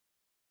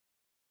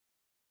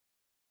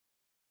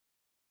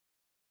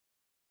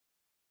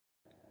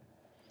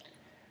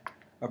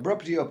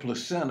Abruptio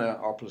placenta,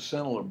 or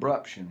placental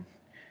abruption,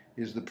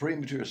 is the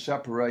premature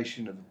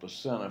separation of the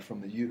placenta from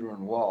the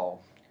uterine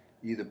wall,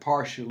 either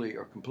partially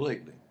or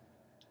completely.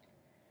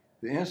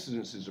 The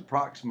incidence is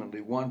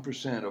approximately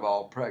 1% of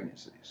all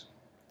pregnancies.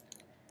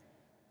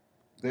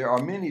 There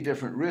are many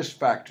different risk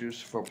factors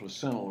for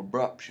placental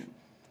abruption.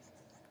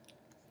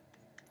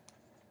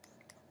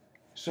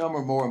 Some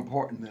are more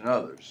important than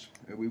others,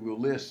 and we will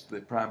list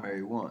the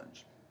primary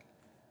ones.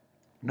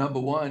 Number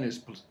one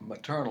is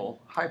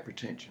maternal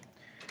hypertension,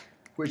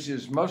 which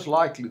is most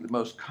likely the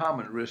most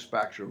common risk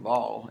factor of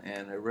all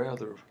and a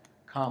rather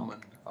common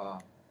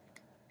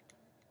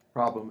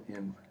problem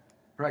in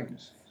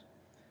pregnancies.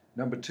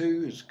 Number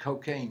two is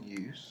cocaine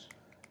use.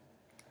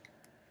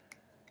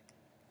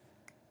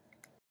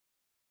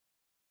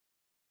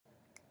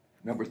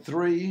 Number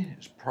three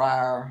is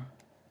prior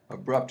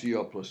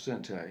abruptio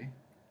placentae.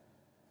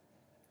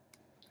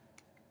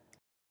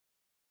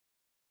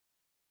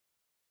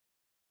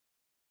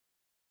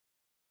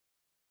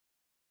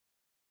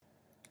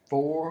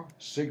 Four,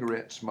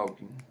 cigarette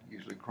smoking,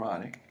 usually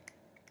chronic.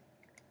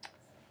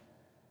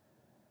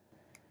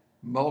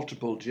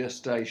 Multiple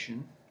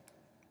gestation.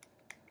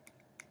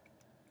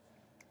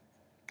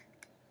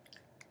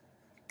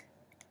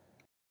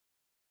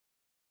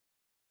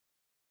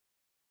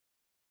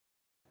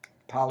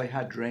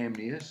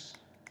 Polyhydramnios,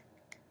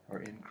 or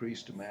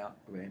increased amount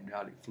of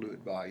amniotic fluid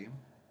volume.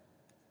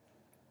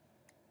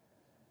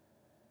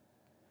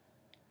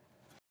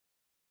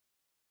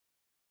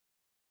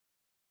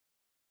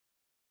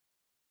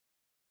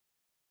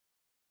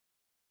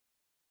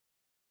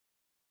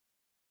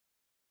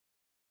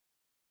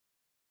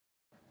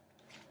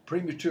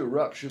 Premature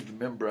rupture of the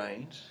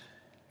membranes.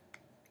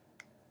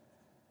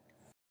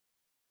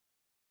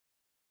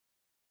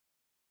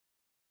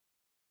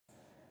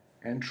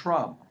 And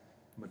trauma,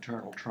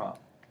 maternal trauma.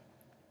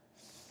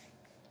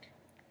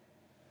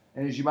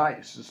 And as you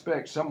might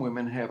suspect, some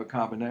women have a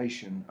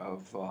combination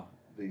of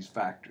these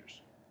factors.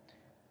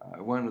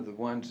 One of the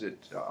ones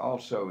that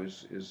also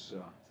is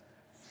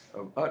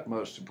of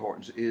utmost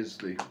importance is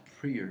the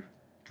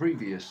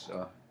previous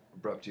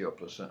abruptio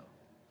placenta.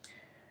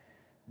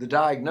 The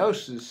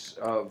diagnosis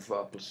of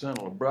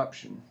placental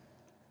abruption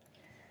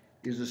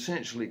is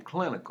essentially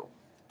clinical,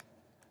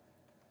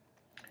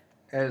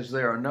 as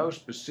there are no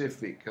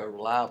specific or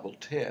reliable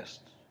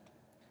tests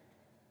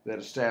that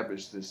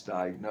establish this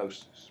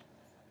diagnosis.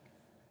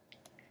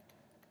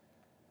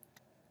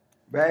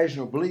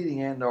 Vaginal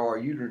bleeding and/or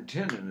uterine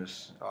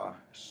tenderness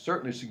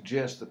certainly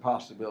suggest the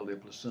possibility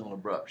of placental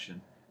abruption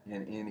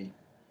in any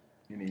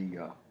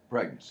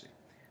pregnancy.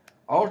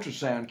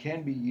 Ultrasound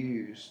can be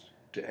used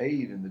to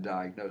aid in the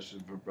diagnosis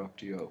of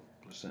abruptio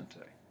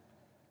placentae.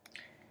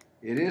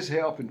 It is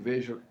helpful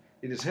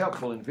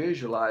in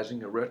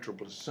visualizing a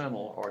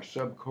retroplacental or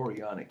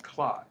subchorionic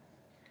clot,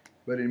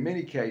 but in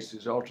many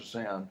cases,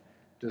 ultrasound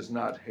does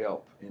not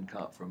help in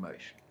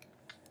confirmation.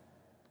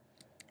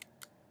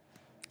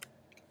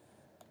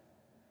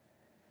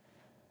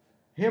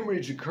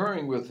 Hemorrhage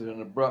occurring with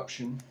an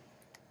abruption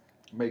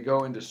may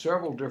go into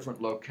several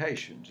different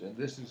locations, and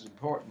this is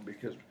important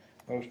because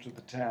most of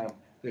the time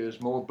there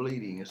is more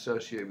bleeding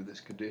associated with this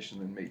condition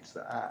than meets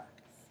the eye.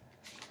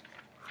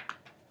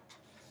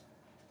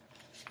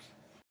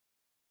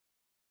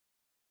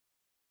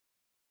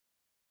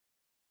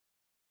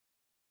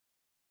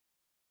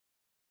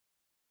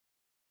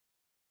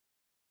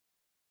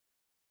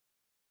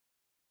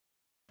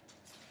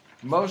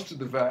 Most of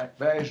the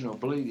vaginal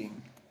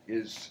bleeding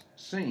is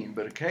seen,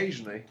 but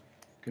occasionally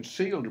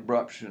concealed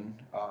abruption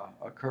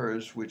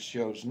occurs, which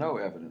shows no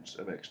evidence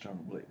of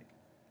external bleeding.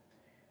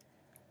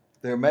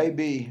 There may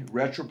be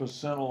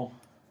retroplacental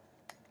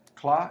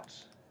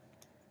clots,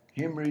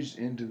 hemorrhage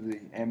into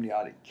the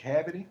amniotic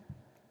cavity,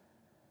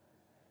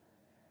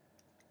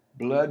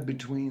 blood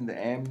between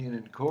the amnion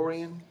and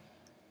chorion,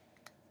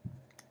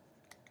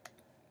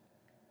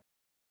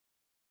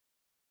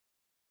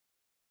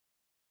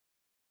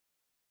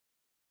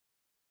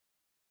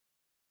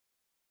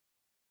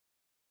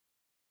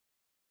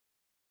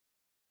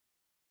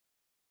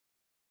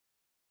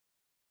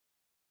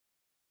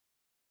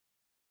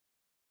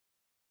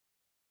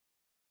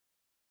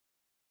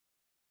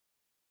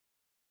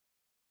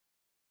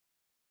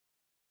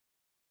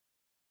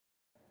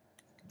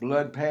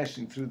 blood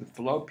passing through the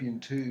fallopian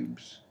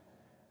tubes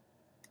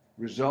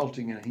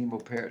resulting in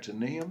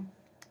hemoperitoneum,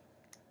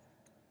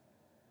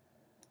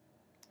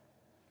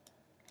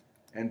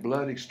 and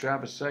blood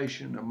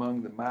extravasation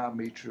among the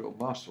myometrial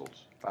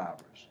muscles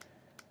fibers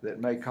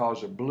that may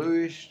cause a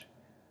bluish,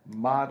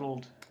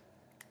 mottled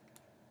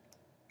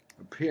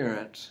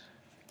appearance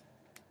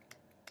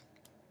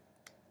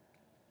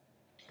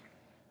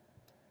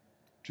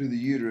to the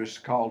uterus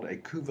called a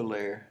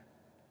cuvular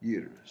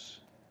uterus.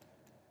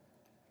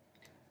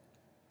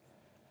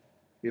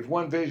 If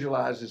one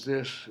visualizes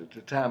this at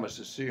the time of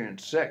cesarean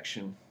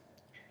section,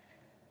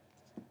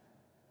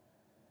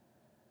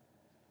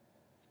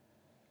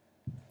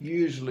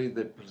 usually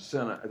the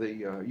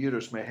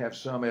uterus may have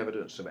some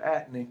evidence of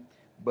atony,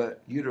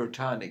 but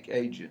uterotonic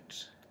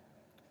agents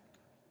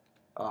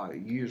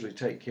usually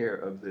take care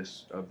of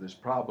this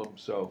problem,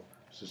 so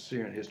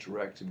cesarean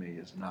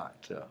hysterectomy is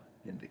not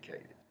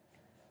indicated.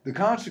 The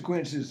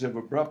consequences of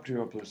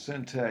abruptio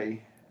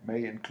placentae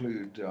may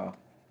include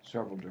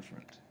several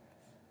different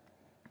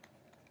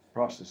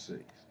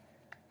processes.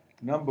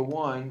 Number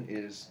one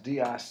is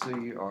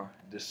DIC, or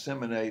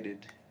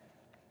disseminated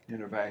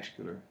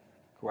intravascular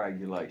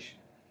coagulation.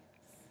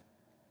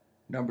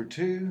 Number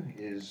two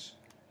is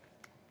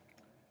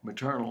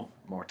maternal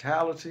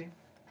mortality.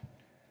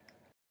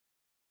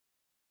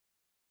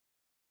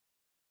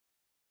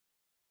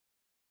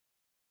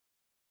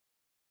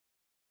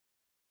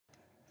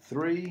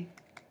 Three,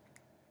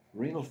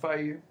 renal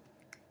failure.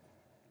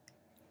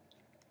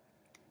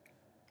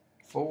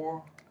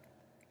 Four,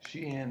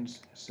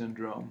 Sheehan's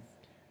syndrome,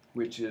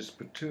 which is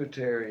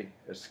pituitary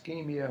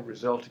ischemia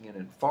resulting in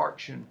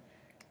infarction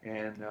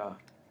and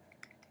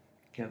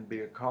can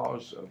be a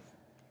cause of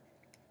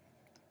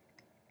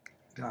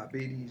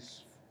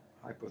diabetes,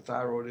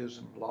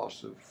 hypothyroidism,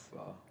 loss of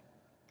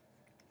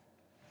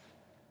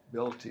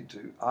ability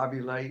to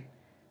ovulate,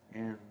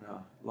 and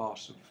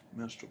loss of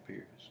menstrual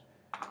periods.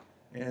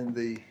 And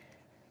the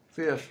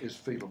fifth is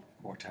fetal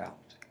mortality.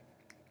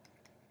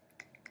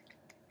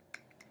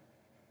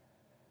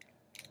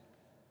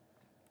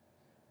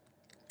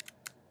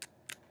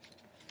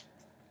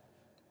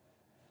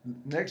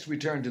 Next, we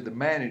turn to the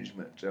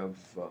management of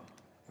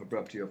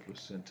abruptio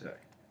placentae.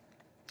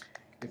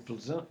 If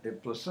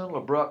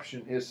placental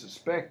abruption is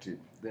suspected,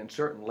 then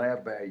certain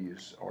lab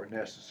values are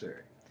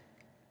necessary.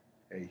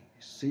 A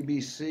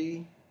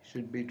CBC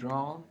should be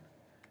drawn,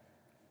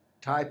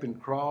 type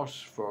and cross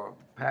for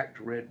packed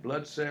red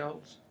blood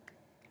cells,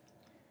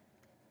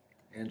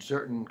 and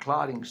certain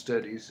clotting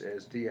studies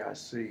as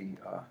DIC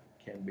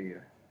can be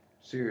a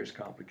serious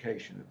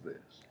complication of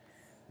this.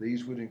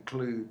 These would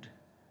include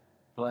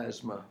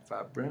plasma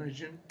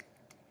fibrinogen,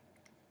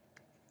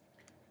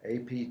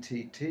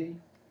 APTT,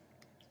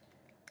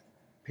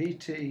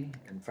 PT,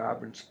 and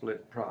fibrin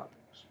split products.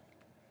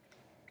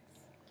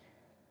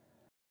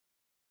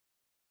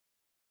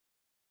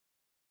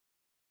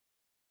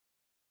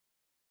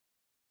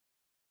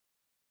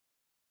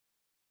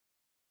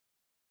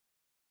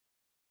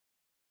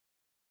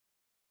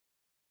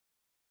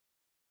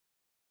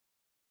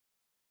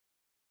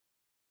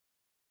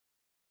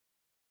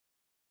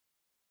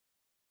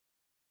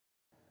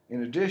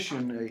 In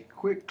addition, a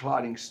quick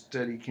clotting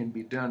study can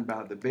be done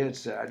by the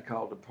bedside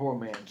called a poor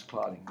man's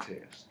clotting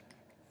test.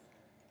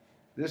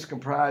 This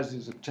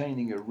comprises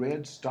obtaining a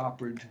red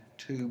stoppered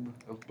tube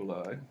of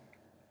blood,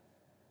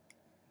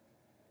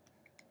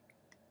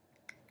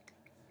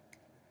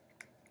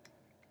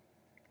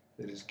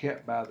 that is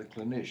kept by the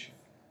clinician.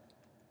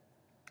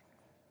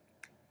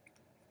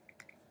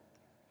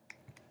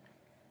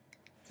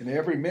 And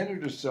every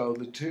minute or so,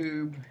 the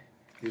tube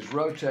is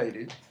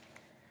rotated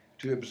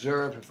to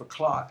observe if a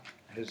clot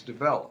has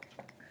developed.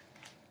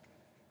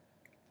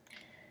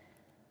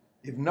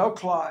 If no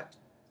clot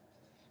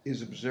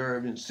is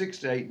observed in 6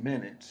 to 8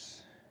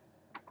 minutes,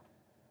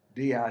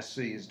 DIC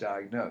is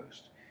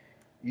diagnosed.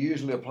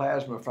 Usually a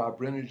plasma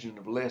fibrinogen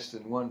of less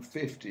than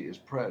 150 is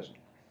present.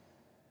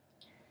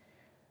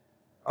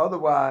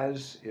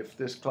 Otherwise, if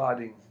this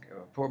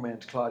poor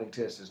man's clotting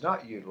test is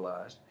not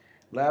utilized,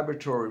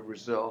 laboratory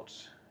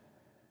results,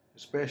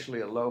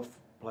 especially a low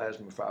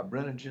plasma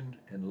fibrinogen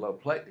and low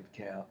platelet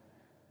count,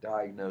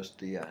 diagnose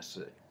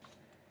DIC.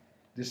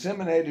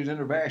 Disseminated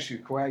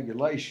intravascular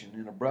coagulation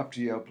in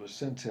abruptio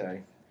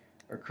placentae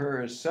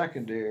occurs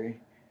secondary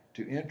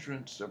to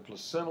entrance of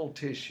placental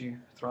tissue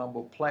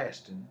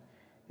thromboplastin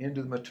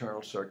into the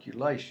maternal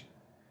circulation,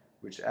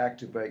 which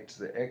activates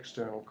the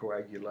external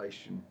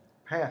coagulation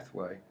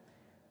pathway,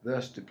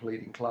 thus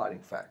depleting clotting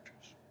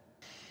factors.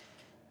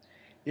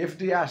 If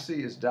DIC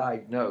is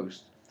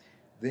diagnosed,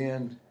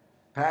 then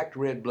packed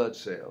red blood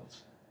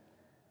cells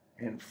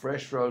and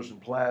fresh frozen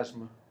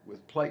plasma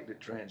with platelet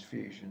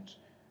transfusions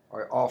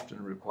are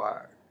often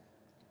required.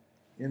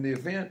 In the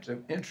event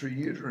of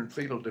intrauterine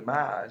fetal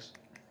demise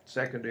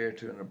secondary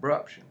to an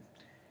abruption,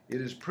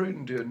 it is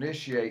prudent to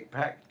initiate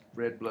packed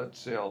red blood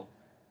cell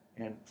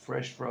and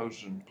fresh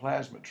frozen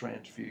plasma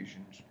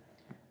transfusions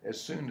as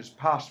soon as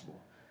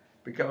possible,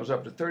 because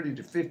up to 30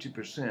 to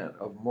 50%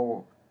 of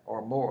more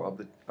of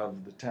the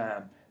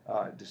time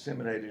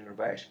disseminated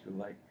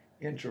intravascular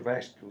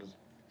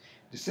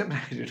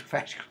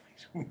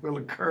will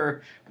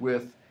occur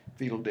with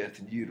fetal death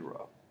in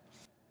utero.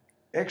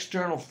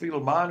 External fetal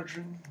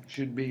monitoring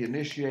should be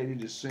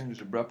initiated as soon as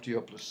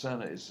abruptio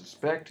placenta is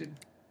suspected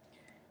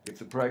if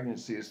the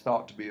pregnancy is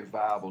thought to be a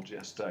viable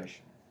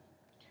gestation.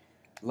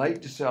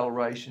 Late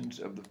decelerations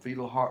of the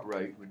fetal heart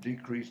rate with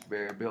decreased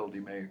variability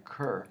may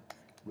occur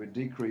with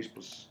decreased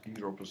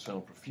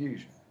uteroplacental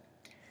perfusion.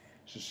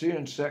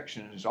 Cesarean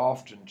section is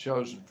often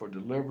chosen for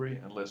delivery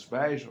unless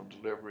vaginal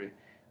delivery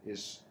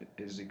is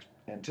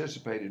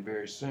anticipated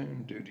very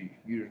soon due to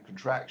uterine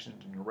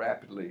contractions and a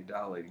rapidly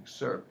dilating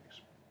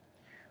cervix.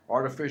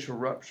 Artificial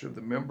rupture of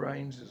the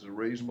membranes is a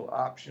reasonable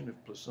option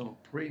if placental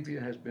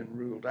previa has been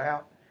ruled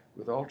out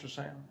with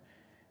ultrasound,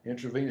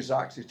 Intravenous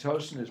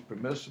oxytocin is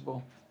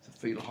permissible if the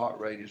fetal heart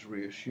rate is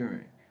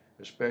reassuring,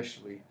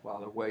 especially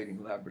while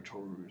awaiting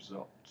laboratory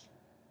results.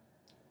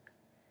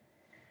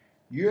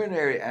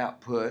 Urinary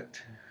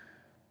output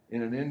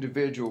in an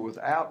individual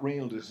without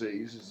renal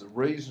disease is a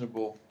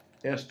reasonable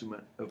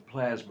estimate of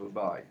plasma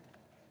volume.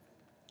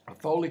 A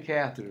Foley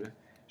catheter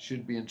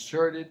should be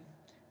inserted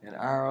and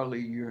hourly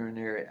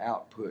urinary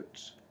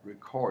outputs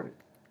recorded.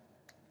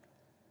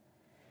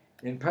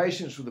 In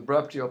patients with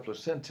abruptio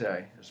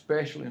placentae,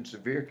 especially in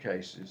severe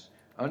cases,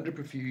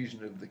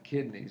 underperfusion of the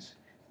kidneys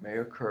may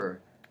occur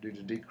due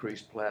to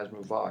decreased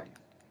plasma volume,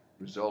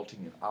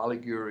 resulting in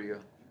oliguria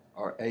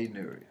or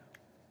anuria.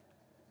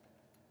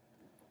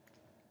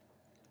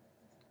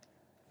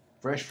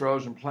 Fresh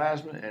frozen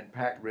plasma and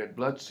packed red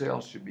blood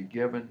cells should be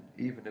given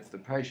even if the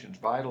patient's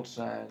vital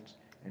signs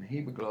and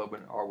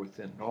hemoglobin are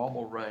within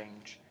normal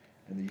range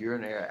and the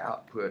urinary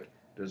output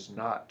does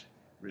not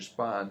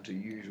respond to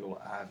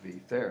usual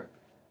IV therapy.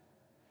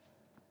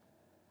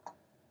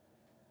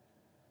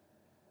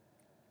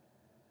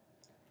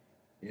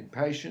 In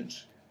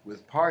patients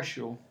with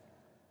partial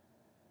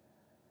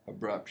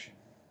abruption,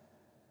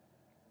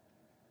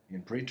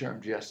 in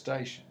preterm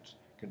gestations,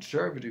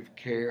 conservative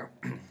care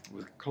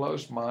with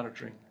close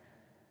monitoring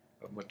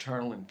of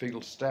maternal and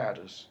fetal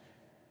status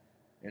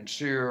and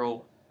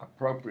serial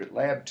appropriate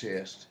lab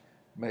tests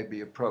may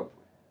be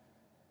appropriate.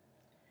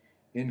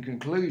 In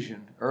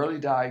conclusion, early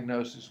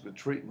diagnosis with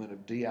treatment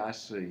of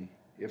DIC,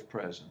 if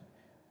present,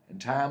 and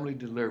timely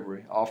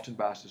delivery, often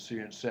by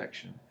cesarean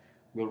section,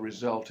 will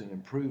result in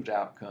improved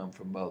outcome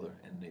for mother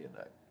and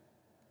neonate.